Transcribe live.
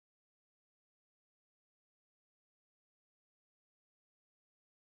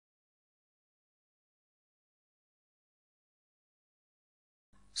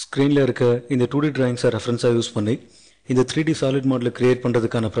ஸ்க்ரீனில் இருக்க இந்த 2D drawings ரெஃபரன்ஸாக யூஸ் பண்ணி இந்த 3D சாலிட் மாடலை கிரியேட்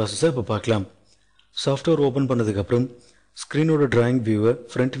பண்ணுறதுக்கான ப்ராசஸை இப்போ பார்க்கலாம். சாஃப்ட்வேர் ஓப்பன் பண்ணதுக்கப்புறம் ஸ்க்ரீனோட டிராயிங் வியூவை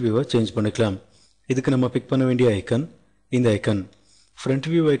ஃப்ரண்ட் வியூவை சேஞ்ச் பண்ணிக்கலாம். இதுக்கு நம்ம பிக் பண்ண வேண்டிய ஐக்கன் இந்த icon. Front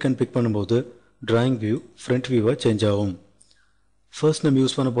view icon big பண்ணும்போது டிராயிங் வியூ ஃப்ரண்ட் வியூவை சேஞ்ச் ஆகும். ஃபர்ஸ்ட் நம்ம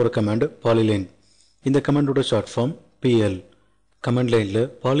யூஸ் பண்ண போகிற கமாண்ட் பாலிலைன். இந்த கமாண்டோட ஷார்ட் ஃபார்ம் PL. கமாண்ட் லைனில்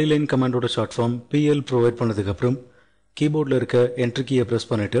polyline கமாண்டோட short form PL provide பண்ணதுக்கப்புறம் கீபோர்டில் இருக்க என்ட்ரி கீயை ப்ரெஸ்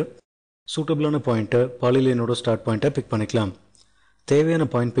பண்ணிவிட்டு சூட்டபிளான பாயிண்ட்டை பாலிலைனோட ஸ்டார்ட் பாயிண்ட்டை பிக் பண்ணிக்கலாம். தேவையான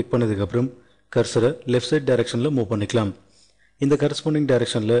பாயிண்ட் பிக் பண்ணதுக்கப்புறம் கர்சரை லெஃப்ட் சைட் டைரக்ஷனில் மூவ் பண்ணிக்கலாம். இந்த கரஸ்பாண்டிங்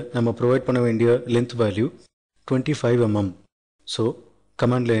டைரக்ஷனில் நம்ம ப்ரொவைட் பண்ண வேண்டிய length value 25 mm. So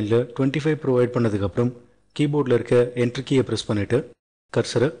command லைனில் 25 ப்ரொவைட் பண்ணதுக்கப்புறம் கீபோர்டில் இருக்க என்ட்ரி கீயை ப்ரெஸ் பண்ணிவிட்டு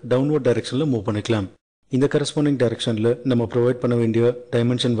கர்சரை டவுன்வர்ட் டைரக்ஷனில் மூவ் பண்ணிக்கலாம். இந்த கரஸ்பாண்டிங் டைரக்ஷனில் நம்ம ப்ரொவைட் பண்ண வேண்டிய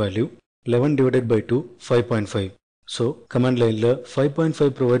டைமென்ஷன் வேல்யூ 11/2 5.5. ஸோ கமாண்ட் லைனில்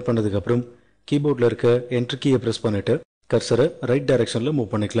 5.5 ப்ரொவைட் பண்ணதுக்கப்புறம் கீபோர்டில் இருக்க என்ட்ரி கீயை ப்ரெஸ் பண்ணிவிட்டு கர்சரை ரைட் டைரக்ஷனில் மூவ்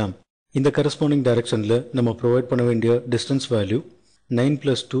பண்ணிக்கலாம். இந்த கரஸ்பாண்டிங் டைரக்ஷனில் நம்ம ப்ரொவைட் பண்ண வேண்டிய distance value 9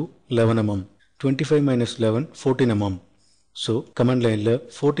 + 2 11 mm. 25 - 11 14 mm. So command லைனில்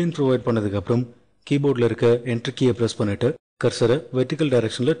 14 ப்ரொவைட் பண்ணதுக்கப்புறம் கீபோர்டில் இருக்க என்ட்ரி கீயை ப்ரெஸ் பண்ணிவிட்டு கர்சரை வெர்டிக்கல்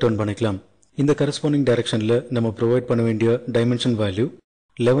டைரக்ஷனில் டர்ன் பண்ணிக்கலாம். இந்த கரஸ்பாண்டிங் டைரக்ஷனில் நம்ம ப்ரொவைட் பண்ண வேண்டிய டைமென்ஷன் வேல்யூ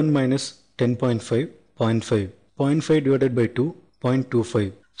 11 - 10.5 0.5. 0.5/2 0.25.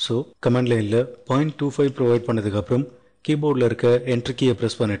 ஸோ கமாண்ட் லைனில் 0.25 ப்ரொவைட் பண்ணதுக்கப்புறம் கீபோர்டில் இருக்க என்ட்ரி கீயை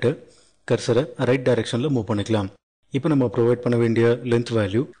ப்ரெஸ் பண்ணிவிட்டு கர்சரை ரைட் டைரக்ஷனில் மூவ் பண்ணிக்கலாம். இப்போ நம்ம ப்ரொவைட் பண்ண வேண்டிய லென்த்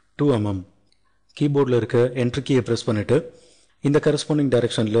வேல்யூ 2 mm. கீபோர்டில் இருக்க என்ட்ரி கீயை ப்ரெஸ் பண்ணிவிட்டு இந்த கரஸ்பாண்டிங்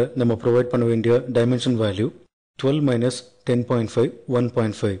டைரக்ஷனில் நம்ம ப்ரொவைட் பண்ண வேண்டிய டைமென்ஷன் வேல்யூ 12 - 10.5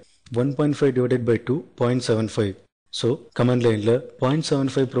 1.5. 1.5/2 0.75. ஸோ கமாண்ட் லைனில்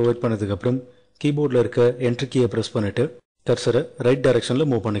 0.75 ப்ரொவைட் பண்ணதுக்கப்புறம் கீபோர்டில் இருக்க என்ட்ரி கீயை ப்ரெஸ் பண்ணிவிட்டு கர்சரை ரைட் டைரக்ஷனில்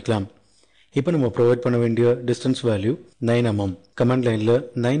மூவ் பண்ணிக்கலாம். இப்போ நம்ம ப்ரொவைட் பண்ண வேண்டிய டிஸ்டன்ஸ் வேல்யூ 9 mm. கமாண்ட் லைனில்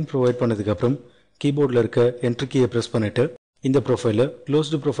 9 ப்ரொவைட் பண்ணதுக்கப்புறம் கீபோர்டில் இருக்க என்ட்ரி கீயை ப்ரெஸ் பண்ணிவிட்டு இந்த ப்ரொஃபைலை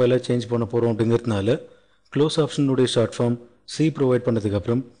க்ளோஸ்டு ப்ரொஃபைலை சேஞ்ச் பண்ண போகிறோம் அப்படிங்கிறதுனால close ஆப்ஷனுடைய short form C provide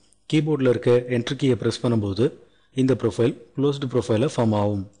பண்ணதுக்கப்புறம் கீபோர்டில் இருக்க என்ட்ரி கீயை ப்ரெஸ் பண்ணும்போது இந்த ப்ரொஃபைல் க்ளோஸ்டு ப்ரொஃபைலாக ஃபார்ம்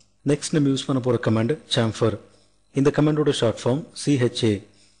ஆகும். நெக்ஸ்ட் நம்ம யூஸ் பண்ண போகிற கமாண்ட் சாம்ஃபர். இந்த கமாண்டோட ஷார்ட் ஃபார்ம் CHA.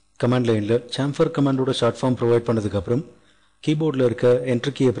 கமாண்ட் லைனில் சாம்ஃபர் கமாண்டோட ஷார்ட் ஃபார்ம் ப்ரொவைட் பண்ணதுக்கப்புறம் கீபோர்டில் இருக்க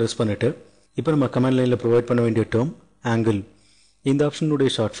என்ட்ரி கீயை ப்ரெஸ் பண்ணிவிட்டு இப்போ நம்ம கமாண்ட் லைனில் ப்ரொவைட் பண்ண வேண்டிய டேர்ம் ஆங்கிள். இந்த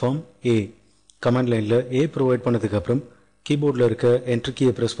ஆப்ஷனுடைய ஷார்ட் ஃபார்ம் A. கமாண்ட் லைனில் A ப்ரொவைட் பண்ணதுக்கப்புறம் கீபோர்டில் இருக்க என்ட்ரி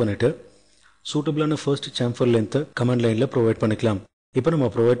கீயை ப்ரெஸ் பண்ணிவிட்டு சூட்டபிளான ஃபர்ஸ்ட் சாம்ஃபர் லென்த்தை கமாண்ட் லைனில் ப்ரொவைட் பண்ணிக்கலாம். இப்போ நம்ம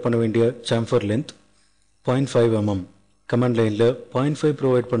ப்ரொவைட் பண்ண வேண்டிய சாம்ஃபர் லென்த் 0.5 mm. கமாண்ட் லைனில் 0.5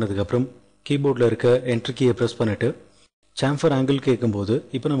 ப்ரொவைட் பண்ணதுக்கப்புறம் கீபோர்டில் இருக்க என்ட்ரி கீயை ப்ரெஸ் பண்ணிவிட்டு சாம்ஃபர் ஆங்கிள் கேட்கும்போது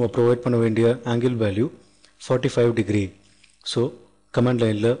இப்போ நம்ம ப்ரொவைட் பண்ண வேண்டிய angle value 45 degree. So command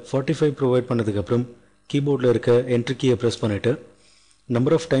லைனில் 45 ப்ரொவைட் பண்ணதுக்கப்புறம் கீபோர்டில் இருக்க என்ட்ரி கீயை ப்ரெஸ் பண்ணிவிட்டு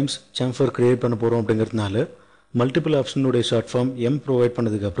number of times chamfer create பண்ண போகிறோம் அப்படிங்கிறதுனால multiple ஆப்ஷனுடைய short form M provide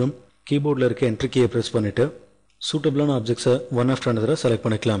பண்ணதுக்கப்புறம் கீபோர்டில் இருக்க என்ட்ரி கீயை ப்ரெஸ் பண்ணிவிட்டு சூட்டபிளான ஆப்ஜெக்ட்ஸை ஒன் ஆஃப்டர் அனதரா செலக்ட்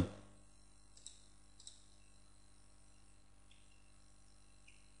பண்ணிக்கலாம்.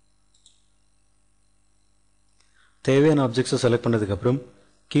 தேவையான ஆப்ஜெக்ட்ஸை செலக்ட் பண்ணதுக்கப்புறம்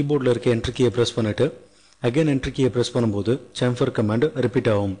கீபோர்டில் இருக்க என்ட்ரி கீயை ப்ரெஸ் பண்ணிவிட்டு அகைன் என்ட்ரி கீயை ப்ரெஸ் பண்ணும்போது சாம்ஃபர் கமாண்ட் ரிப்பீட்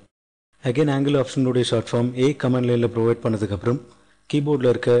ஆகும். Again angle ஆப்ஷனுடைய short form A command லைனில் ப்ரொவைட் பண்ணதுக்கப்புறம் கீபோர்டில்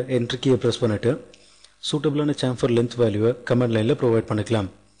இருக்க என்ட்ரி கீயை ப்ரெஸ் பண்ணிவிட்டு சூட்டபிளான சாம்ஃபர் லென்த் வேல்யூவை கமாண்ட் லைனில் ப்ரொவைட் பண்ணிக்கலாம்.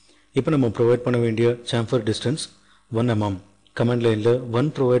 இப்போ நம்ம ப்ரொவைட் பண்ண வேண்டிய சாம்ஃபர் டிஸ்டன்ஸ் 1 mm. கமாண்ட் லைனில் 1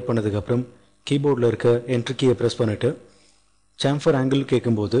 ப்ரொவைட் பண்ணதுக்கப்புறம் கீபோர்டில் இருக்க என்ட்ரி கீயை ப்ரெஸ் பண்ணிவிட்டு சாம்ஃபர் ஆங்கிள்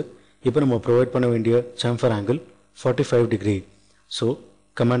கேட்கும்போது இப்போ நம்ம ப்ரொவைட் பண்ண வேண்டிய chamfer angle 45 degree. So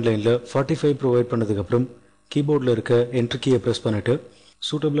command லைனில் 45 ப்ரொவைட் பண்ணதுக்கப்புறம் கீபோர்டில் இருக்க என்ட்ரி கீயை ப்ரெஸ் பண்ணிவிட்டு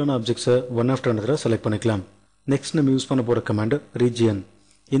சூட்டபிளான ஆப்ஜெக்ட்ஸை ஒன் ஆஃப்டர் அனதரா செலக்ட் பண்ணிக்கலாம். நெக்ஸ்ட் நம்ம யூஸ் பண்ண போகிற கமாண்ட் ரீஜியன்.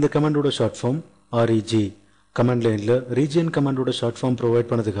 இந்த கமாண்டோட ஷார்ட் ஃபார்ம் REG. கமாண்ட் லைனில் ரீஜியன் கமாண்டோட ஷார்ட் ஃபார்ம் ப்ரொவைட்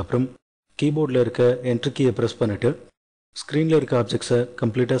பண்ணதுக்கப்புறம் கீபோர்டில் இருக்க என்ட்ரி கீயை ப்ரெஸ் பண்ணிவிட்டு ஸ்க்ரீனில் இருக்க ஆப்ஜெக்ட்ஸை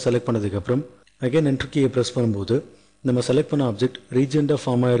கம்ப்ளீட்டாக செலக்ட் பண்ணதுக்கப்புறம் அகைன் என்ட்ரி கீயை ப்ரெஸ் பண்ணும்போது நம்ம செலக்ட் பண்ண ஆப்ஜெக்ட் ரீஜியன்டாக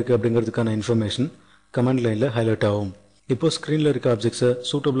ஃபார்ம் ஆகிருக்கு அப்படிங்கிறதுக்கான இன்ஃபர்மேஷன் கமாண்ட் லைனில் ஹைலைட் ஆகும். இப்போ ஸ்க்ரீனில் இருக்க ஆப்ஜெக்ட்ஸை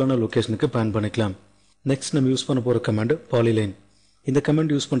சூட்டபிளான லொக்கேஷனுக்கு பேன் பண்ணிக்கலாம். நெக்ஸ்ட் நம்ம யூஸ் பண்ண போகிற கமாண்ட் பாலிலைன். இந்த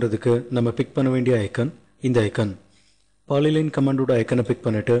கமாண்ட் யூஸ் பண்ணுறதுக்கு நம்ம பிக் பண்ண வேண்டிய ஐக்கன் இந்த ஐக்கன். பாலிலைன் கமாண்டோட ஐக்கனை பிக்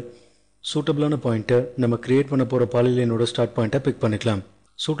பண்ணிவிட்டு சூட்டபிளான பாயிண்ட்டை நம்ம கிரியேட் பண்ண போகிற பாலிலைனோட ஸ்டார்ட் பாயிண்ட்டை பிக் பண்ணிக்கலாம்.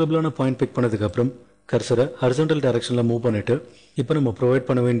 சூட்டபிளான பாயிண்ட் பிக் பண்ணதுக்கப்புறம் கர்சரை ஹரிசாண்டல் டைரக்ஷனில் மூவ் பண்ணிவிட்டு இப்போ நம்ம ப்ரொவைட்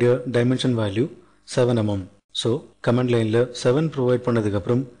பண்ண வேண்டிய dimension value 7 mm. So command லைனில் 7 ப்ரொவைட்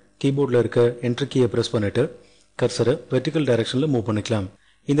பண்ணதுக்கப்புறம் கீபோர்டில் இருக்க என்ட்ரி கீயை ப்ரெஸ் பண்ணிவிட்டு கர்சரை வெர்டிக்கல் டைரக்ஷனில் மூவ் பண்ணிக்கலாம்.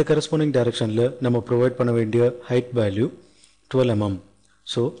 இந்த கரஸ்பாண்டிங் டைரக்ஷனில் நம்ம ப்ரொவைட் பண்ண வேண்டிய height value 12 mm.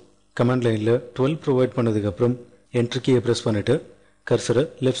 So command லைனில் 12 ப்ரொவைட் பண்ணதுக்கப்புறம் என்ட்ரி கீயை ப்ரெஸ் பண்ணிவிட்டு கர்சரை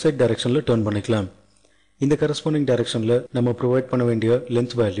லெஃப்ட் சைட் டைரக்ஷனில் டர்ன் பண்ணிக்கலாம். இந்த கரஸ்பாண்டிங் டைரக்ஷனில் நம்ம ப்ரொவைட் பண்ண வேண்டிய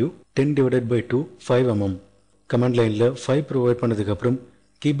length value 10 divided by 2 5 mm. Command லைனில் 5 ப்ரொவைட் பண்ணதுக்கப்புறம்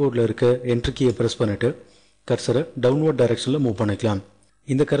கீபோர்டில் இருக்க என்ட்ரி கீயை ப்ரெஸ் பண்ணிவிட்டு கர்சரை டவுன்வர்ட் டைரக்ஷனில் மூவ் பண்ணிக்கலாம்.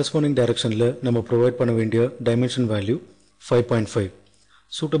 இந்த கரஸ்பாண்டிங் டைரக்ஷனில் நம்ம ப்ரொவைட் பண்ண வேண்டிய டைமென்ஷன் வேல்யூ 5.5.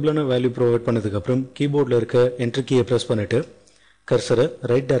 சூட்டபிளான வேல்யூ ப்ரொவைட் பண்ணதுக்கப்புறம் கீபோர்டில் இருக்க என்ட்ரி கீயை ப்ரெஸ் பண்ணிவிட்டு கர்சரை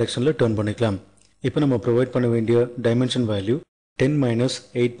ரைட் டைரக்ஷனில் டர்ன் பண்ணிக்கலாம். இப்போ நம்ம ப்ரொவைட் பண்ண வேண்டிய dimension value 10 minus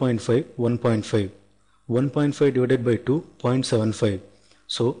 8.5 1.5. 1.5 divided by 2 0.75.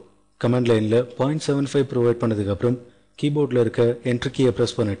 So command லைனில் 0.75 ப்ரொவைட் பண்ணதுக்கப்புறம் கீபோர்டில் இருக்க என்ட்ரி கீயை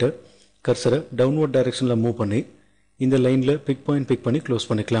ப்ரெஸ் பண்ணிவிட்டு கர்சரை டவுன்வர்ட் டைரக்ஷனில் மூவ் பண்ணி இந்த லைனில் பிக் பண்ணி க்ளோஸ்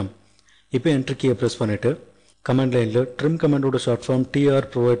பண்ணிக்கலாம். இப்போ என்ட்ரி கீயை ப்ரெஸ் பண்ணிவிட்டு கமாண்ட் லைனில் trim கமாண்டோட short form TR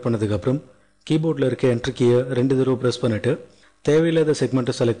provide பண்ணதுக்கப்புறம் கீபோர்டில் இருக்க என்ட்ரி கீயை 2 தடவை ப்ரெஸ் பண்ணிவிட்டு தேவையில்லாத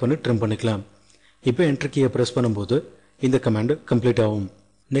செக்மெண்ட்டை செலக்ட் பண்ணி ட்ரிம் பண்ணிக்கலாம். இப்போ என்ட்ரி கீயை ப்ரெஸ் பண்ணும்போது இந்த கமாண்ட் கம்ப்ளீட் ஆகும்.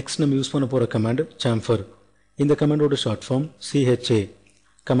 நெக்ஸ்ட் நம்ம யூஸ் பண்ண போகிற கமாண்ட் சாம்ஃபர். இந்த கமாண்டோட ஷார்ட் ஃபார்ம் CHA.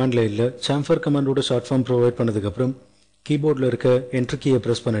 கமாண்ட் லைனில் சாம்ஃபர் கமாண்டோட ஷார்ட் ஃபார்ம் ப்ரொவைட் பண்ணதுக்கப்புறம் கீபோர்டில் இருக்க என்ட்ரி கீயை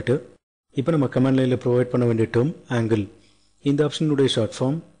ப்ரெஸ் பண்ணிவிட்டு இப்போ நம்ம கமாண்ட் லைனில் ப்ரொவைட் பண்ண வேண்டிய டேர்ம் ஆங்கிள். இந்த ஆப்ஷனுடைய ஷார்ட்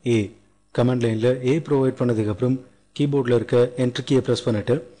ஃபார்ம் A. கமாண்ட் லைனில் A ப்ரொவைட் பண்ணதுக்கப்புறம் கீபோர்டில் இருக்க என்ட்ரி கீயை ப்ரெஸ்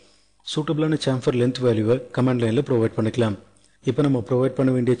பண்ணிவிட்டு சூட்டபிளான சாம்ஃபர் லென்த் வேல்யூவை கமாண்ட் லைனில் ப்ரொவைட் பண்ணிக்கலாம். இப்போ நம்ம ப்ரொவைட்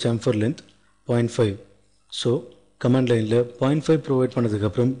பண்ண வேண்டிய சாம்ஃபர் லென்த் 0.5. ஸோ கமாண்ட் லைனில் 0.5 ப்ரொவைட்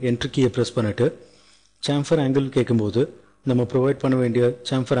பண்ணதுக்கப்புறம் என்ட்ரி கீயை ப்ரெஸ் பண்ணிவிட்டு சாம்ஃபர் ஆங்கிள் கேட்கும்போது நம்ம ப்ரொவைட் பண்ண வேண்டிய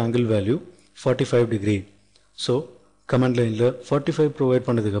chamfer angle value 45 degree. So command லைனில் 45 ப்ரொவைட்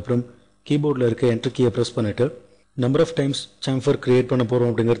பண்ணதுக்கப்புறம் கீபோர்டில் இருக்க என்ட்ரி கீயை ப்ரெஸ் பண்ணிவிட்டு number of times chamfer create பண்ண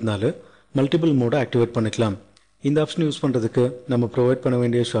போகிறோம் அப்படிங்கிறதுனால மல்டிபிள் மோடை ஆக்டிவேட் பண்ணிக்கலாம். இந்த ஆப்ஷன் யூஸ் பண்ணுறதுக்கு நம்ம ப்ரொவைட் பண்ண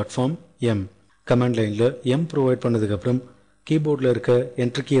வேண்டிய ஷார்ட் ஃபார்ம் M. கமாண்ட் லைனில் M ப்ரொவைட் பண்ணதுக்கப்புறம் கீபோர்டில் இருக்க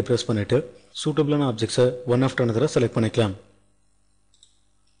என்ட்ரி கீயை ப்ரெஸ் பண்ணிவிட்டு சூட்டபிளான ஆப்ஜெக்ட்ஸை ஒன் ஆஃப்டர் அனதரா செலக்ட் பண்ணிக்கலாம்.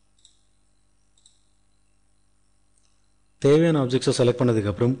 தேவையான ஆப்ஜெக்ட்ஸை செலக்ட்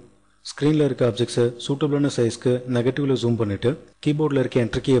பண்ணதுக்கப்புறம் ஸ்க்ரீனில் இருக்க ஆப்ஜெக்ட்ஸை சூட்டபிளான சைஸ்க்கு நெகட்டிவ்ல ஜூம் பண்ணிவிட்டு கீபோர்டில் இருக்க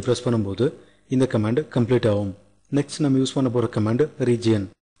என்ட்ரி கீயை ப்ரெஸ் பண்ணும்போது இந்த கமாண்ட் கம்ப்ளீட் ஆகும். நெக்ஸ்ட் நம்ம யூஸ் பண்ண போகிற கமாண்ட் ரீஜியன்.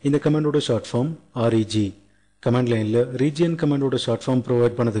 இந்த கமாண்டோட ஷார்ட் ஃபார்ம் REG. கமாண்ட் லைனில் ரீஜியன் கமாண்டோட ஷார்ட் ஃபார்ம்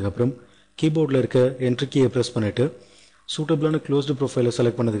ப்ரொவைட் பண்ணதுக்கப்புறம் கீபோர்டில் இருக்க என்ட்ரி கீயை ப்ரெஸ் பண்ணிவிட்டு சூட்டபிளான க்ளோஸ்டு ப்ரொஃபைலை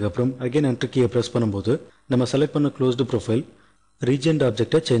செலக்ட் பண்ணதுக்கப்புறம் அகைன் என்ட்ரி கீயை ப்ரெஸ் பண்ணும்போது நம்ம செலக்ட் பண்ண க்ளோஸ்டு ப்ரொஃபைல் ரீஜியன்ட்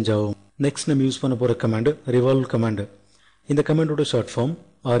ஆப்ஜெக்டாக சேஞ்ச் ஆகும். நெக்ஸ்ட் நம்ம யூஸ் பண்ண போகிற கமாண்ட் ரிவால்வ் கமாண்ட். இந்த கமாண்டோட ஷார்ட் ஃபார்ம்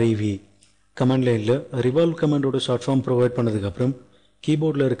REV. கமாண்ட் லைனில் ரிவால்வ் கமாண்டோட ஷார்ட் ஃபார்ம் ப்ரொவைட் பண்ணதுக்கப்புறம்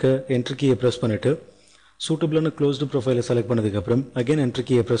கீபோர்டில் இருக்க என்ட்ரி கீயை ப்ரெஸ் பண்ணிவிட்டு சூட்டபிளான க்ளோஸ்டு ப்ரொஃபைலை செலக்ட் பண்ணதுக்கப்புறம் அகைன் என்ட்ரி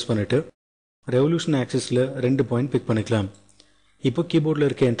கீயை ப்ரெஸ் பண்ணிவிட்டு ரெவல்யூஷன் ஆக்சிஸில் 2 பாயிண்ட் பிக் பண்ணிக்கலாம். இப்போ கீபோர்டில்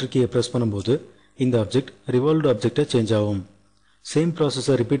இருக்க என்ட்ரி கீயை ப்ரெஸ் பண்ணும்போது இந்த ஆப்ஜெக்ட் ரிவால்வ்டு ஆப்ஜெக்டாக சேஞ்ச் ஆகும். சேம்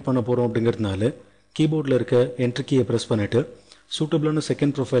ப்ராசஸை ரிப்பீட் பண்ண போகிறோம் அப்படிங்கிறதுனால கீபோர்டில் இருக்க என்ட்ரி கீயை ப்ரெஸ் பண்ணிவிட்டு சூட்டபிளான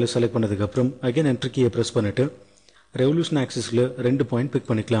செகண்ட் ப்ரொஃபைலை செலக்ட் பண்ணதுக்கப்புறம் அகைன் என்ட்ரி கீயை ப்ரெஸ் பண்ணிவிட்டு ரெவல்யூஷன் ஆக்சிஸில் 2 பாயிண்ட் பிக்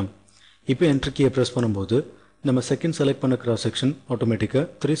பண்ணிக்கலாம். இப்போ என்ட்ரி கீயை ப்ரெஸ் பண்ணும்போது நம்ம செகண்ட் செலக்ட் பண்ண கிராஸ் செக்ஷன் ஆட்டோமேட்டிக்காக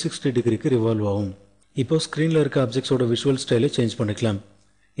 360 டிகிரிக்கு ரிவால்வ் ஆகும். இப்போ ஸ்க்ரீனில் இருக்க ஆப்ஜெக்ட்ஸோட விஷுவல் ஸ்டைலை சேஞ்ச் பண்ணிக்கலாம்.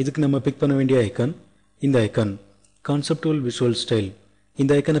 இதுக்கு நம்ம பிக் பண்ண வேண்டிய ஐக்கான் இந்த ஐக்கான் கான்செப்டுவல் விஷுவல் ஸ்டைல்.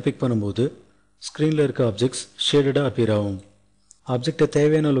 இந்த ஐக்கானை பிக் பண்ணும்போது ஸ்க்ரீனில் இருக்க ஆப்ஜெக்ட்ஸ் ஷேடடாக அப்பியர் ஆகும். ஆப்ஜெக்டை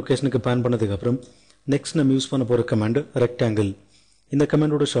தேவையான லொக்கேஷனுக்கு பேன் பண்ணதுக்கப்புறம் நெக்ஸ்ட் நம்ம யூஸ் பண்ண போகிற கமாண்ட் ரெக்டாங்கிள். இந்த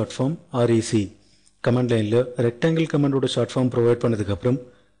கமாண்டோட ஷார்ட் ஃபார்ம் REC. கமாண்ட் லைனில் ரெக்டாங்கிள் கமாண்டோட ஷார்ட் ஃபார்ம் ப்ரொவைட் பண்ணதுக்கப்புறம்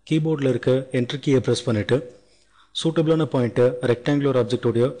கீபோர்டில் இருக்க என்ட்ரி கீயை ப்ரெஸ் பண்ணிவிட்டு சூட்டபிளான பாயிண்ட்டை ரெக்டாங்குலர்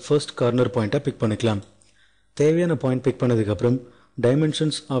ஆப்ஜெக்டோடைய ஃபர்ஸ்ட் கார்னர் பாயிண்ட்டாக பிக் பண்ணிக்கலாம். தேவையான பாயிண்ட் பிக் பண்ணதுக்கப்புறம்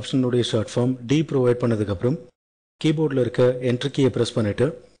dimensions ஆப்ஷனுடைய short form D provide பண்ணதுக்கப்புறம் கீபோர்டில் இருக்க என்ட்ரி கீயை ப்ரெஸ் பண்ணிவிட்டு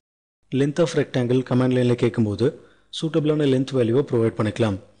லென்த் ஆஃப் ரெக்டாங்கிள் கமாண்ட் லைனில் கேட்கும்போது சூட்டபிளான லென்த் வேல்யூவை ப்ரொவைட்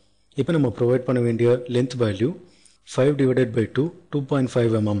பண்ணிக்கலாம். இப்போ நம்ம ப்ரொவைட் பண்ண வேண்டிய length value 5 divided by 2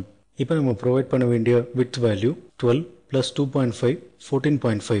 2.5 mm. இப்போ நம்ம ப்ரொவைட் பண்ண வேண்டிய விட்த் வேல்யூ 12 + 2.5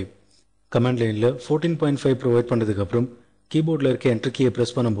 14.5. கமாண்ட் லைனில் 14.5 ப்ரொவைட் பண்ணதுக்கப்புறம் கீபோர்டில் இருக்க என்ட்ரி கீயை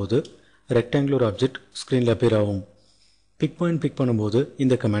ப்ரெஸ் பண்ணும்போது ரெக்டாங்குலர் ஆப்ஜெக்ட் ஸ்க்ரீனில் அப்பியர் ஆகும். பிக் பண்ணும்போது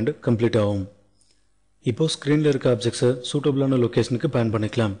இந்த கமாண்ட் கம்ப்ளீட் ஆகும். இப்போ ஸ்க்ரீனில் இருக்க ஆப்ஜெக்ட்ஸை சூட்டபிளான லொக்கேஷனுக்கு பேன்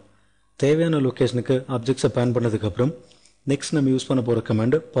பண்ணிக்கலாம். தேவையான லொக்கேஷனுக்கு ஆப்ஜெக்ட்ஸை பேன் பண்ணதுக்கப்புறம் நெக்ஸ்ட் நம்ம யூஸ் பண்ண போகிற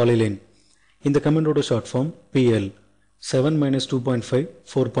கமாண்ட் பாலிலைன். இந்த கமாண்டோட short form PL. 7 - 2.5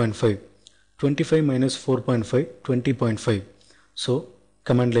 4.5. 25 - 4.5 20.5. So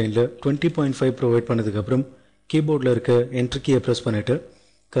command லைனில் 20.5 ப்ரொவைட் பண்ணதுக்கப்புறம் கீபோர்டில் இருக்க என்ட்ரி கீயை ப்ரெஸ் பண்ணிவிட்டு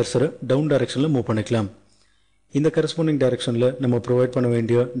கர்சரை டவுன் டைரக்ஷனில் மூவ் பண்ணிக்கலாம். இந்த கரஸ்பாண்டிங் டைரக்ஷனில் நம்ம ப்ரொவைட் பண்ண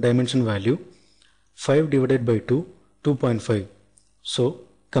வேண்டிய dimension value 5 divided by 2 2.5. So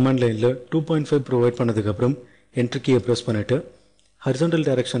command லைனில் 2.5 ப்ரொவைட் பண்ணதுக்கப்புறம் என்ட்ரி கீயை ப்ரெஸ் பண்ணிவிட்டு ஹரிசாண்டல்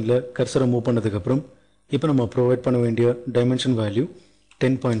டைரக்ஷனில் கர்சரை மூவ் பண்ணதுக்கப்புறம் இப்போ நம்ம ப்ரொவைட் பண்ண வேண்டிய டைமென்ஷன் வேல்யூ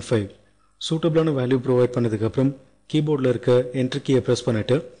 10.5. சூட்டபிளான வேல்யூ ப்ரொவைட் பண்ணதுக்கப்புறம் கீபோர்டில் இருக்க என்ட்ரி கீயை ப்ரெஸ்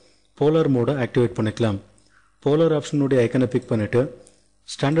பண்ணிவிட்டு போலார் மோடை ஆக்டிவேட் பண்ணிக்கலாம். போலார் ஆப்ஷனுடைய ஐக்கனை பிக் பண்ணிவிட்டு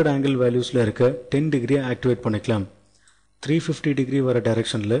ஸ்டாண்டர்ட் ஆங்கிள் வேல்யூஸில் இருக்க 10 டிகிரியை ஆக்டிவேட் பண்ணிக்கலாம். 350 டிகிரி வர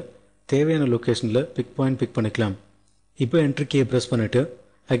டைரக்ஷனில் தேவையான லொக்கேஷனில் பிக் பாயிண்ட் பிக் பண்ணிக்கலாம். இப்போ என்ட்ரி கீயை ப்ரெஸ் பண்ணிவிட்டு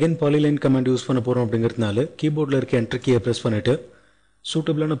அகைன் பாலிலைன் கமாண்ட் யூஸ் பண்ண போகிறோம் அப்படிங்கிறதுனால கீபோர்டில் இருக்க என்ட்ரி கீயை ப்ரெஸ் பண்ணிவிட்டு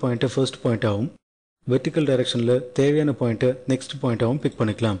சூட்டபிளான பாயிண்ட்டை ஃபர்ஸ்ட் பாயிண்ட்டாகவும் வெர்டிக்கல் டைரக்ஷனில் தேவையான பாயிண்ட்டை நெக்ஸ்ட் பாயிண்ட்டாகவும் பிக்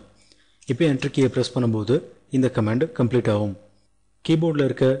பண்ணிக்கலாம். இப்போ என்ட்ரி கீயை ப்ரெஸ் பண்ணும்போது இந்த கமாண்ட் கம்ப்ளீட் ஆகும். கீபோர்டில்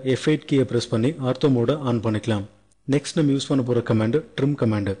இருக்க F8 கீயை ப்ரெஸ் பண்ணி ஆர்த்தோ மோடை ஆன் பண்ணிக்கலாம். நெக்ஸ்ட் நம்ம யூஸ் பண்ண போகிற கமாண்ட் ட்ரிம்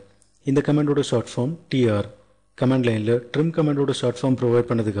கமாண்ட். இந்த கமாண்டோட ஷார்ட் ஃபார்ம் TR. கமாண்ட் லைனில் ட்ரிம் கமாண்டோட ஷார்ட் ஃபார்ம் ப்ரொவைட்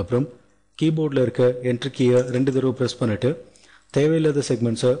பண்ணதுக்கப்புறம் கீபோர்டில் இருக்க என்ட்ரி கீயை 2 தடவை ப்ரெஸ் பண்ணிவிட்டு தேவையில்லாத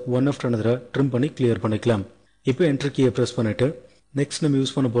செக்மெண்ட்ஸை ஒன் ஆஃப்டர் அனதரா ட்ரிம் பண்ணி கிளியர் பண்ணிக்கலாம். இப்போ என்ட்ரி கீயை ப்ரெஸ் பண்ணிவிட்டு நெக்ஸ்ட் நம்ம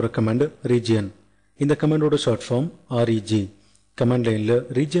யூஸ் பண்ண போகிற கமாண்ட் ரீஜியன். இந்த கமாண்டோட ஷார்ட் ஃபார்ம் REG. கமாண்ட் லைனில்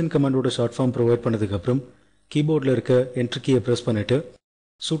ரீஜியன் கமாண்டோட ஷார்ட் ஃபார்ம் ப்ரொவைட் பண்ணதுக்கப்புறம் கீபோர்டில் இருக்க என்ட்ரி கீயை ப்ரெஸ் பண்ணிவிட்டு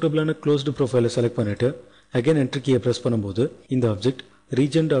சூட்டபிளான க்ளோஸ்டு ப்ரொஃபைலை செலக்ட் பண்ணிவிட்டு அகைன் என்ட்ரி கீயை ப்ரெஸ் பண்ணும்போது இந்த ஆப்ஜெக்ட்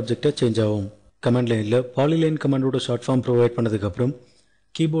ரீஜன்ட் ஆப்ஜெக்டாக சேஞ்ச் ஆகும். கமாண்ட் லைனில் பாலிலைன் கமாண்டோட ஷார்ட் ஃபார்ம் ப்ரொவைட் பண்ணதுக்கப்புறம்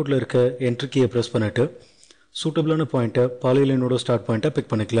கீபோர்டில் இருக்க என்ட்ரி கீயை ப்ரெஸ் பண்ணிவிட்டு சூட்டபிளான பாயிண்ட்டை பாலிலைனோட ஸ்டார்ட் பாயிண்ட்டாக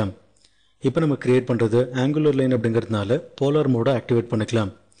பிக் பண்ணிக்கலாம். இப்போ நம்ம கிரியேட் பண்ணுறது ஆங்குலர் லைன் அப்படிங்கிறதுனால போலார் மோடை ஆக்டிவேட்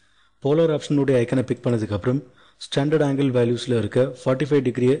பண்ணிக்கலாம். போலார் ஆப்ஷனுடைய ஐக்கனை பிக் பண்ணதுக்கப்புறம் ஸ்டாண்டர்ட் ஆங்கிள் வேல்யூஸில் இருக்க 45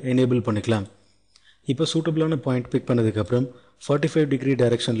 டிகிரியை எனேபிள் பண்ணிக்கலாம். இப்போ சூட்டபிளான பாயிண்ட் பிக் பண்ணதுக்கப்புறம் 45 டிகிரி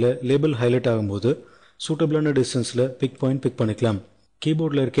டைரக்ஷனில் லேபிள் ஹைலைட் ஆகும்போது சூட்டபிளான டிஸ்டன்ஸில் பிக் பாயிண்ட் பிக் பண்ணிக்கலாம்.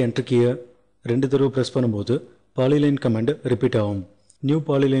 கீபோர்டில் இருக்க என்ட்ரி கீயை 2 தடவை ப்ரெஸ் பண்ணும்போது பாலிலைன் கமாண்ட் ரிப்பீட் ஆகும். நியூ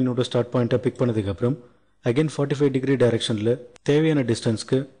பாலிலைனோட ஸ்டார்ட் பாயிண்ட்டை பிக் பண்ணதுக்கப்புறம் அகைன் 45 டிகிரி டைரக்ஷனில் தேவையான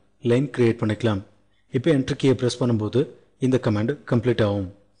டிஸ்டன்ஸ்க்கு லைன் கிரியேட் பண்ணிக்கலாம். இப்போ என்ட்ரி கீயை ப்ரெஸ் பண்ணும்போது இந்த கமாண்ட் கம்ப்ளீட் ஆகும்.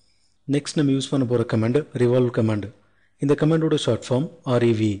 நெக்ஸ்ட் நம்ம யூஸ் பண்ண போகிற கமாண்ட் ரிவால்வ் கமாண்ட். இந்த கமாண்டோட ஷார்ட் ஃபார்ம்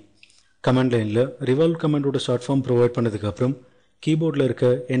REV. கமாண்ட் லைனில் ரிவால்வ் கமாண்டோட ஷார்ட் ஃபார்ம் ப்ரொவைட் பண்ணதுக்கப்புறம் கீபோர்டில் இருக்க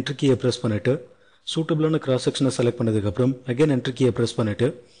என்ட்ரி கீயை ப்ரெஸ் பண்ணிவிட்டு சூட்டபிளான கிராஸ் செக்ஷனை செலக்ட் பண்ணதுக்கப்புறம் அகைன் என்ட்ரி கீயை ப்ரெஸ் பண்ணிவிட்டு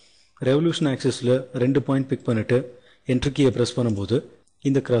ரெவல்யூஷன் ஆக்சிஸில் 2 பாயிண்ட் பிக் பண்ணிவிட்டு என்ட்ரி கீயை ப்ரெஸ் பண்ணும்போது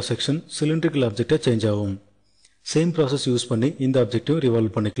இந்த கிராஸ் செக்ஷன் சிலிண்ட்ரிக்கல் ஆப்ஜெக்டாக சேஞ்ச் ஆகும். சேம் ப்ராசஸ் யூஸ் பண்ணி இந்த ஆப்ஜெக்டையும்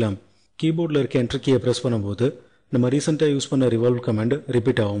ரிவால்வ் பண்ணிக்கலாம். கீபோர்டில் இருக்க என்ட்ரி கீயை ப்ரெஸ் பண்ணும்போது நம்ம ரீசெண்டாக யூஸ் பண்ண ரிவால்வ் கமாண்ட்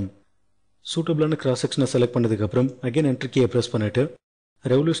ரிப்பீட் ஆகும். சூட்டபிளான கிராஸ் செக்ஷனை செலக்ட் பண்ணதுக்கப்புறம் அகைன் என்ட்ரி கீயை ப்ரெஸ் பண்ணிவிட்டு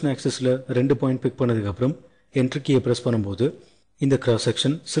ரெவல்யூஷன் ஆக்சிஸில் 2 பாயிண்ட் பிக் பண்ணதுக்கப்புறம் என்ட்ரி கீயை ப்ரெஸ் பண்ணும்போது இந்த கிராஸ்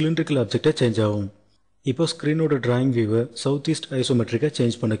செக்ஷன் சிலிண்ட்ரிக்கல் ஆப்ஜெக்டாக சேஞ்ச் ஆகும். இப்போ ஸ்க்ரீனோட டிராயிங் வியூவை சவுத் ஈஸ்ட் ஐசோமெட்ரிக்காக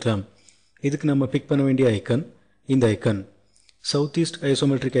சேஞ்ச் பண்ணிக்கலாம். இதுக்கு நம்ம பிக் பண்ண வேண்டிய ஐக்கன் இந்த ஐக்கன். சவுத் ஈஸ்ட்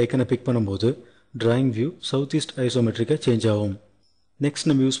ஐசோமெட்ரிக் ஐக்கனை பிக் பண்ணும்போது drawing view south east ஐசோமெட்ரிக்காக change ஆகும். நெக்ஸ்ட்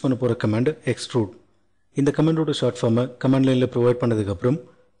நம்ம யூஸ் பண்ண போகிற கமாண்ட் எக்ஸ்ட்ரூட். இந்த கமாண்டோட ஷார்ட் ஃபார்மை கமாண்ட் லைனில் ப்ரொவைட் பண்ணதுக்கப்புறம்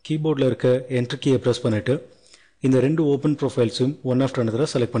கீபோர்டில் இருக்க என்ட்ரி கீயை ப்ரெஸ் பண்ணிவிட்டு இந்த 2 ஓப்பன் ப்ரொஃபைல்ஸும் ஒன் ஆஃப்டர் அனதரா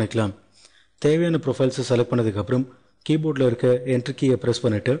செலக்ட் பண்ணிக்கலாம். தேவையான ப்ரொஃபைல்ஸை செலக்ட் பண்ணதுக்கப்புறம் கீபோர்டில் இருக்க என்ட்ரி கீயை ப்ரெஸ்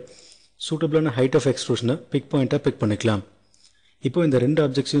பண்ணிவிட்டு சூட்டபிளான ஹைட் ஆஃப் எக்ஸ்ட்ரூஷனை பிக் பாயிண்ட்டாக பிக் பண்ணிக்கலாம். இப்போ இந்த 2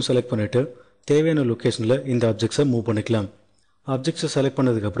 ஆப்ஜெக்ட்ஸையும் செலக்ட் பண்ணிவிட்டு தேவையான லொக்கேஷனில் இந்த ஆப்ஜெக்ட்ஸை மூவ் பண்ணிக்கலாம். ஆப்ஜெக்ட்ஸை செலக்ட்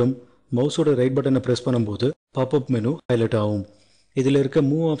பண்ணதுக்கப்புறம் மவுஸோட ரைட் பட்டனை ப்ரெஸ் பண்ணும்போது பாப்அப் மெனு ஹைலைட் ஆகும். இதில் இருக்க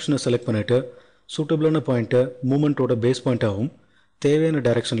மூவ் ஆப்ஷனை செலக்ட் பண்ணிவிட்டு சூட்டபிளான பாயிண்ட்டை மூமெண்ட்டோட பேஸ் பாயிண்ட்டாகவும் தேவையான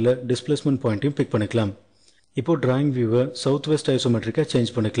டைரக்ஷனில் டிஸ்பிளேஸ்மெண்ட் பாயிண்ட்டையும் பிக் பண்ணிக்கலாம். இப்போ டிராயிங் வியூவை சவுத் வெஸ்ட் ஐசோமெட்ரிக்காக சேஞ்ச்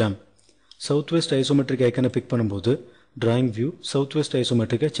பண்ணிக்கலாம். சவுத் வெஸ்ட் ஐசோமெட்ரிக் ஐக்கனை பிக் பண்ணும்போது drawing view south west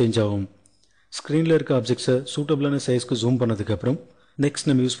ஐசோமெட்ரிக்காக change ஆகும். ஸ்க்ரீனில் இருக்க ஆப்ஜெக்ட்ஸை சூட்டபிளான சைஸ்க்கு ஜூம் பண்ணதுக்கப்புறம் நெக்ஸ்ட்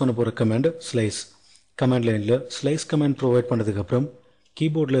நம்ம யூஸ் பண்ண போகிற கமாண்ட் ஸ்லைஸ். கமாண்ட் லைனில் ஸ்லைஸ் கமாண்ட் ப்ரொவைட் பண்ணதுக்கப்புறம்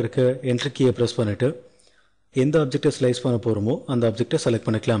கீபோர்டில் இருக்க என்ட்ரி கீயை ப்ரெஸ் பண்ணிவிட்டு எந்த ஆப்ஜெக்டை ஸ்லைஸ் பண்ண போகிறோமோ அந்த ஆப்ஜெக்டை செலக்ட்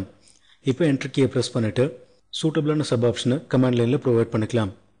பண்ணிக்கலாம். இப்போ என்ட்ரி கீயை ப்ரெஸ் பண்ணிவிட்டு சூட்டபிளான சப் ஆப்ஷனை கமாண்ட் லைனில் ப்ரொவைட்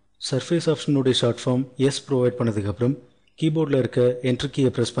பண்ணிக்கலாம். Surface ஆப்ஷனுடைய short form S provide பண்ணதுக்கப்புறம் கீபோர்டில் இருக்க என்ட்ரி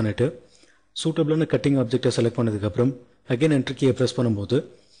கீயை ப்ரெஸ் பண்ணிவிட்டு சூட்டபிளான கட்டிங் ஆப்ஜெக்டை செலக்ட் பண்ணதுக்கப்புறம் அகைன் என்ட்ரி கீயை ப்ரெஸ் பண்ணும்போது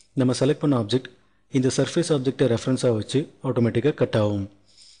நம்ம செலக்ட் பண்ண ஆப்ஜெக்ட் இந்த சர்ஃபேஸ் ஆப்ஜெக்டை ரெஃபரன்ஸாக வச்சு ஆட்டோமேட்டிக்காக கட் ஆகும்.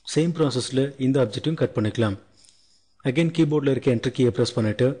 சேம் ப்ராசஸில் இந்த ஆப்ஜெக்ட்டையும் கட் பண்ணிக்கலாம். அகைன் கீபோர்டில் இருக்க என்ட்ரி கீயை ப்ரெஸ்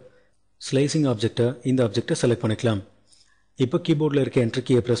பண்ணிவிட்டு ஸ்லைசிங் ஆப்ஜெக்டை இந்த ஆப்ஜெக்டை செலக்ட் பண்ணிக்கலாம். இப்போ கீபோர்டில் இருக்க என்ட்ரி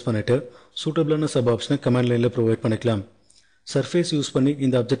கீயை ப்ரெஸ் பண்ணிவிட்டு சூட்டபிளான சப் ஆப்ஷனை கமாண்ட் லைனில் ப்ரொவைட் பண்ணிக்கலாம். சர்ஃபேஸ் யூஸ் பண்ணி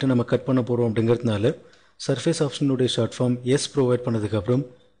இந்த ஆப்ஜெக்டை நம்ம கட் பண்ண போகிறோம் அப்படிங்கிறதுனால surface ஆப்ஷனுடைய short form S provide பண்ணதுக்கப்புறம்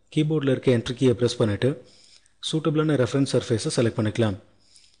கீபோர்டில் இருக்க என்ட்ரி கீயை ப்ரெஸ் பண்ணிவிட்டு சூட்டபிளான ரெஃபரன்ஸ் சர்ஃபேஸை செலக்ட் பண்ணிக்கலாம்.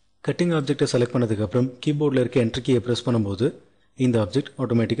 கட்டிங் ஆப்ஜெக்டை செலக்ட் பண்ணதுக்கப்புறம் கீபோர்டில் இருக்க என்ட்ரி கீயை ப்ரெஸ் பண்ணும்போது இந்த ஆப்ஜெக்ட்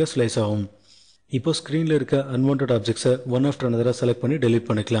ஆட்டோமேட்டிக்காக ஸ்லைஸ் ஆகும். இப்போ ஸ்க்ரீனில் இருக்க அன்வான்ட் ஆப்ஜெக்ட்ஸை ஒன் ஆஃப்டர் அனதராக செலக்ட் பண்ணி டெலீட்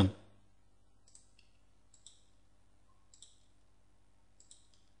பண்ணிக்கலாம்.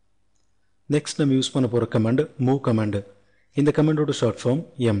 நெக்ஸ்ட் நம்ம யூஸ் பண்ண போகிற கமாண்ட் மூவ் கமாண்ட். இந்த கமாண்டோட ஷார்ட் ஃபார்ம்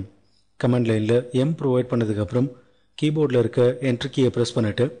எம். கமாண்ட் லைனில் எம் ப்ரொவைட் பண்ணதுக்கப்புறம் கீபோர்டில் இருக்க என்ட்ரி கீயை ப்ரெஸ்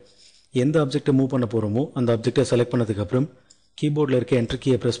பண்ணிவிட்டு எந்த ஆப்ஜெக்டை மூவ் பண்ண போகிறோமோ அந்த ஆப்ஜெக்டை செலக்ட் பண்ணதுக்கப்புறம் கீபோர்டில் இருக்க என்ட்ரி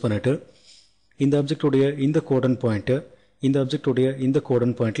கீயை ப்ரெஸ் பண்ணிவிட்டு இந்த ஆப்ஜெக்டோடைய இந்த கோடன் பாயிண்ட்டை இந்த ஆப்ஜெக்டோடைய இந்த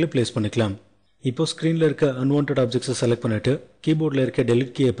கோடன் பாயிண்ட்டில் ப்ளேஸ் பண்ணிக்கலாம். இப்போ ஸ்க்ரீனில் இருக்க அன்வான்ட் ஆப்ஜெக்ட்ஸை செலக்ட் பண்ணிவிட்டு கீபோர்டில் இருக்க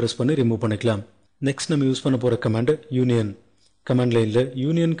டெலிட் கீயை ப்ரெஸ் பண்ணி ரிமூவ் பண்ணிக்கலாம். நெக்ஸ்ட் நம்ம யூஸ் பண்ண போகிற கமாண்ட் யூனியன். கமாண்ட் லைனில்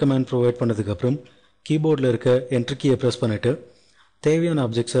யூனியன் கமாண்ட் ப்ரொவைட் பண்ணதுக்கப்புறம் கீபோர்டில் இருக்க என்ட்ரி கீயை ப்ரெஸ் பண்ணிவிட்டு தேவையான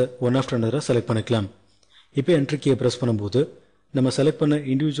ஆப்ஜெக்ட்ஸை ஒன் ஆஃப்டர் அனதராக செலக்ட் பண்ணிக்கலாம். இப்போ என்ட்ரி கீயை ப்ரெஸ் பண்ணும்போது நம்ம செலக்ட் பண்ண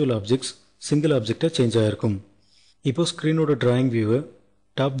இண்டிவிஜுவல் ஆப்ஜெக்ட்ஸ் சிங்கிள் ஆப்ஜெக்டாக சேஞ்ச் ஆகிருக்கும். இப்போ ஸ்க்ரீனோட டிராயிங் வியூவை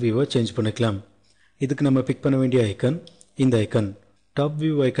டாப் வியூவை சேஞ்ச் பண்ணிக்கலாம். இதுக்கு நம்ம பிக் பண்ண வேண்டிய ஐக்கன் இந்த icon. Top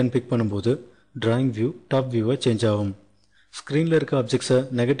view icon big பண்ணும்போது டிராயிங் வியூ டாப் வியூவை சேஞ்ச் ஆகும். ஸ்க்ரீனில் இருக்க ஆப்ஜெக்ட்ஸை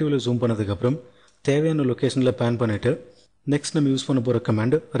நெகட்டிவில் ஜூம் பண்ணதுக்கப்புறம் தேவையான லொக்கேஷனில் பேன் பண்ணிவிட்டு நெக்ஸ்ட் நம்ம யூஸ் பண்ண போகிற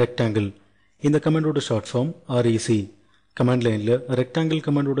கமாண்ட் ரெக்டாங்கிள். இந்த கமாண்டோட ஷார்ட் ஃபார்ம் REC. கமாண்ட் லைனில் ரெக்டாங்கிள்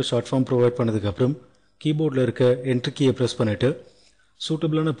கமாண்டோட ஷார்ட் ஃபார்ம் ப்ரொவைட் பண்ணதுக்கப்புறம் கீபோர்டில் இருக்க என்ட்ரி கீயை ப்ரெஸ் பண்ணிவிட்டு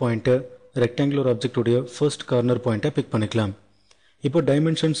சூட்டபிளான பாயிண்ட்டை ரெக்டாங்குலர் ஆப்ஜெக்டோடைய ஃபர்ஸ்ட் கார்னர் பாயிண்ட்டை பிக் பண்ணிக்கலாம். இப்போ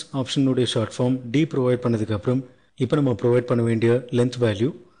dimensions ஆப்ஷனுடைய short form D provide பண்ணதுக்கப்புறம் இப்போ நம்ம ப்ரொவைட் பண்ண வேண்டிய length value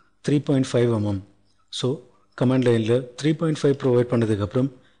 3.5 mm. So command லைனில் 3.5 ப்ரொவைட் பண்ணதுக்கப்புறம்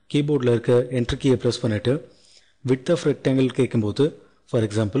கீபோர்டில் இருக்க என்ட்ரி கீயை ப்ரெஸ் பண்ணிவிட்டு விட்த் ஆஃப் ரெக்டாங்கிள் கேட்கும்போது ஃபார்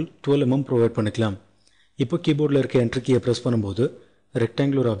எக்ஸாம்பிள் 12 mm ப்ரொவைட் பண்ணிக்கலாம். இப்போ கீபோர்டில் இருக்க என்ட்ரி கீயை ப்ரெஸ் பண்ணும்போது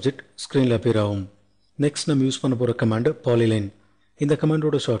ரெக்டாங்குலர் ஆப்ஜெக்ட் ஸ்க்ரீனில் அப்பியர் ஆகும். நெக்ஸ்ட் நம்ம யூஸ் பண்ண போகிற கமாண்ட் பாலிலைன். இந்த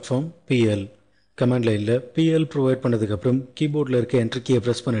கமாண்டோட ஷார்ட் ஃபார்ம் PL. கமாண்ட் லைனில் PL ப்ரொவைட் பண்ணதுக்கப்புறம் கீபோர்டில் இருக்க என்ட்ரி கீயை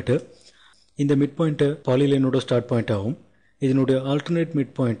ப்ரெஸ் பண்ணிவிட்டு இந்த மிட் பாயிண்ட்டை பாலிலைனோட ஸ்டார்ட் பாயிண்ட்டாகவும் இதனுடைய ஆல்டர்னேட்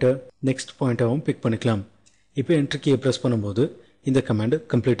மிட் பாயிண்ட்டை நெக்ஸ்ட் பாயிண்ட்டாகவும் பிக் பண்ணிக்கலாம். இப்போ என்ட்ரி கீயை ப்ரெஸ் பண்ணும்போது இந்த கமாண்ட்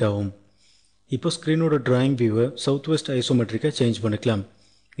கம்ப்ளீட் ஆகும். இப்போ ஸ்க்ரீனோட டிராயிங் வியூவை சவுத் வெஸ்ட் ஐசோமெட்ரிக்காக சேஞ்ச் பண்ணிக்கலாம்.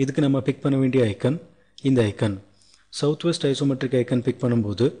 இதுக்கு நம்ம பிக் பண்ண வேண்டிய ஐக்கன் இந்த icon. South west isometric icon big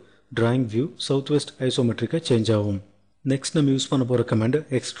பண்ணும்போது drawing view south west ஐசோமெட்ரிக்காக change ஆகும். நெக்ஸ்ட் நம்ம யூஸ் பண்ண போகிற கமாண்ட்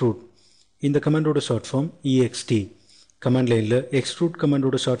எக்ஸ்ட்ரூட். இந்த கமாண்டோட ஷார்ட் ஃபார்ம் EXT. கமாண்ட் லைனில் எக்ஸ்ட்ரூட்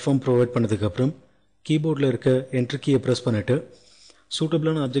கமாண்டோட ஷார்ட் ஃபார்ம் ப்ரொவைட் பண்ணதுக்கப்புறம் கீபோர்டில் இருக்க என்ட்ரி கீயை ப்ரெஸ் பண்ணிவிட்டு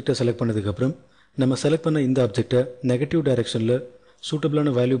சூட்டபிளான ஆப்ஜெக்டை செலக்ட் பண்ணதுக்கப்புறம் நம்ம செலக்ட் பண்ண இந்த ஆப்ஜெக்டை நெகட்டிவ் டைரக்ஷனில்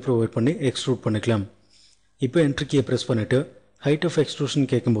சூட்டபிளான வேல்யூ ப்ரொவைட் பண்ணி எக்ஸ்ட்ரூட் பண்ணிக்கலாம். இப்போ என்ட்ரி கீயை ப்ரெஸ் பண்ணிவிட்டு ஹைட் ஆஃப் எக்ஸ்ட்ரூஷன்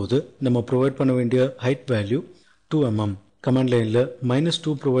கேட்கும்போது நம்ம ப்ரொவைட் பண்ண வேண்டிய ஹைட் வேல்யூ 2 mm. கமாண்ட் லைனில்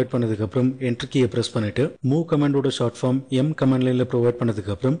 -2 ப்ரொவைட் பண்ணதுக்கப்புறம் என்ட்ரி கீயை ப்ரெஸ் பண்ணிவிட்டு move கமாண்டோட short form M command லைனில் ப்ரொவைட்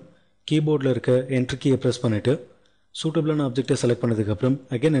பண்ணதுக்கப்புறம் கீபோர்டில் இருக்க என்ட்ரி கீயை ப்ரெஸ் பண்ணிவிட்டு சூட்டபிளான ஆப்ஜெக்டை செலக்ட் பண்ணதுக்கப்புறம்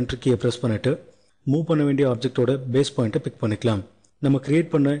அகைன் என்ட்ரி கீயை ப்ரெஸ் பண்ணிவிட்டு மூவ் பண்ண வேண்டிய ஆப்ஜெக்டோட பேஸ் பாயிண்ட்டை பிக் பண்ணிக்கலாம். நம்ம கிரியேட்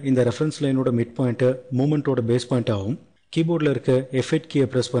பண்ண இந்த ரெஃபரன்ஸ் லைனோட மிட் பாயிண்ட்டை மூமெண்ட்டோட பேஸ் பாயிண்ட் ஆகும். கீபோர்டில் இருக்க F8 கீயை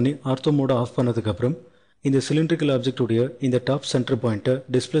ப்ரெஸ் பண்ணி ஆர்த்தோ மோட ஆஃப் பண்ணதுக்கப்புறம் இந்த சிலிண்ட்ரிக்கல் ஆப்ஜெக்டோடைய இந்த டாப் சென்டர் பாயிண்ட்டை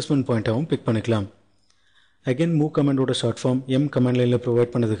டிஸ்பிளேஸ்மெண்ட் பாயிண்ட்டாகவும் பிக் பண்ணிக்கலாம். Again move கமாண்டோட short form M command லைனில்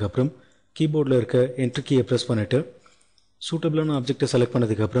ப்ரொவைட் பண்ணதுக்கப்புறம் கீபோர்டில் இருக்க என்ட்ரி கீயை ப்ரெஸ் பண்ணிவிட்டு சூட்டபிளான ஆப்ஜெக்டை செலக்ட்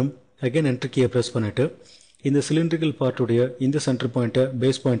பண்ணதுக்கப்புறம் அகைன் என்ட்ரி கீயை ப்ரெஸ் பண்ணிவிட்டு இந்த சிலிண்ட்ரிக்கல் பார்ட்டுடைய இந்த சென்டர் பாயிண்ட்டை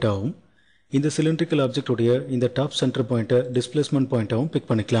பேஸ் பாயிண்ட்டாகவும் இந்த சிலிண்ட்ரிக்கல் ஆப்ஜெக்டோடைய இந்த டாப் சென்டர் பாயிண்ட்டை டிஸ்பிளேஸ்மெண்ட் பாயிண்ட்டாகவும் பிக்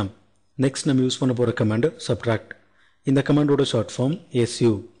பண்ணிக்கலாம். நெக்ஸ்ட் நம்ம யூஸ் பண்ண போகிற கமாண்ட் சப்ட்ராக்ட். இந்த கமாண்டோட ஷார்ட் ஃபார்ம்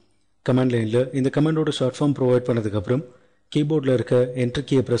SU. கமாண்ட் லைனில் இந்த கமாண்டோட ஷார்ட் ஃபார்ம் ப்ரொவைட் பண்ணதுக்கப்புறம் கீபோர்டில் இருக்க என்ட்ரி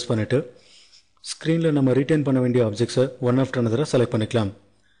கீயை ப்ரெஸ் பண்ணிவிட்டு ஸ்க்ரீனில் நம்ம ரீட்டைன் பண்ண வேண்டிய ஆப்ஜெக்ட்ஸை ஒன் ஆஃப்டர் அனதராக செலக்ட் பண்ணிக்கலாம்.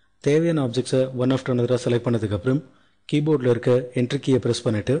 தேவையான ஆப்ஜெக்ட்ஸை ஒன் ஆஃப்டர் அனதராக செலக்ட் பண்ணதுக்கப்புறம் கீபோர்டில் இருக்க என்ட்ரி கீயை ப்ரெஸ்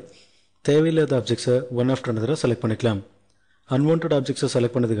பண்ணிவிட்டு தேவையில்லாத ஆப்ஜெக்ட்ஸை ஒன் ஆஃப்டர் அனதராக செலக்ட் பண்ணிக்கலாம். அன்வான்ட் ஆப்ஜெக்ட்ஸை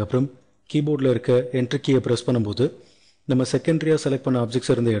செலக்ட் பண்ணதுக்கப்புறம் கீபோர்டில் இருக்க என்ட்ரி கீயை ப்ரெஸ் பண்ணும்போது நம்ம செகண்டரியாக செலக்ட் பண்ண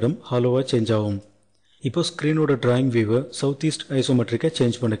ஆப்ஜெக்ட்ஸ் இருந்த இடம் ஹாலோவாக சேஞ்ச் ஆகும். இப்போ ஸ்க்ரீனோட டிராயிங் வியூவை சவுத் ஈஸ்ட் ஐசோமெட்ரிக்காக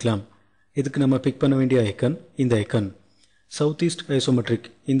சேஞ்ச் பண்ணிக்கலாம். இதுக்கு நம்ம பிக் பண்ண வேண்டிய ஐக்கன் இந்த ஐக்கன். சவுத் ஈஸ்ட் ஐசோமெட்ரிக்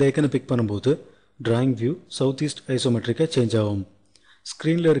இந்த ஐக்கனை பிக் பண்ணும்போது drawing view south east ஐசோமெட்ரிக்காக change ஆகும்.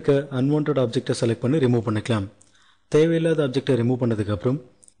 ஸ்க்ரீனில் இருக்க அன்வான்ட் ஆப்ஜெக்டை செலக்ட் பண்ணி ரிமூவ் பண்ணிக்கலாம். தேவையில்லாத ஆப்ஜெக்டை ரிமூவ் பண்ணதுக்கப்புறம்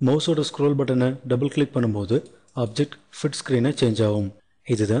மவுஸோட ஸ்க்ரோல் பட்டனை டபுள் கிளிக் பண்ணும்போது ஆப்ஜெக்ட் ஃபிட் ஸ்க்ரீனாக சேஞ்ச் ஆகும்.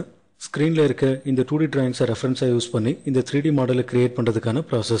 இதுதான் ஸ்க்ரீனில் இருக்க இந்த 2D டிராயிங்ஸை ரெஃபரன்ஸாக யூஸ் பண்ணி இந்த 3D மாடலை கிரியேட் பண்ணுறதுக்கான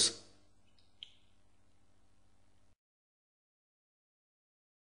ப்ராசஸ்.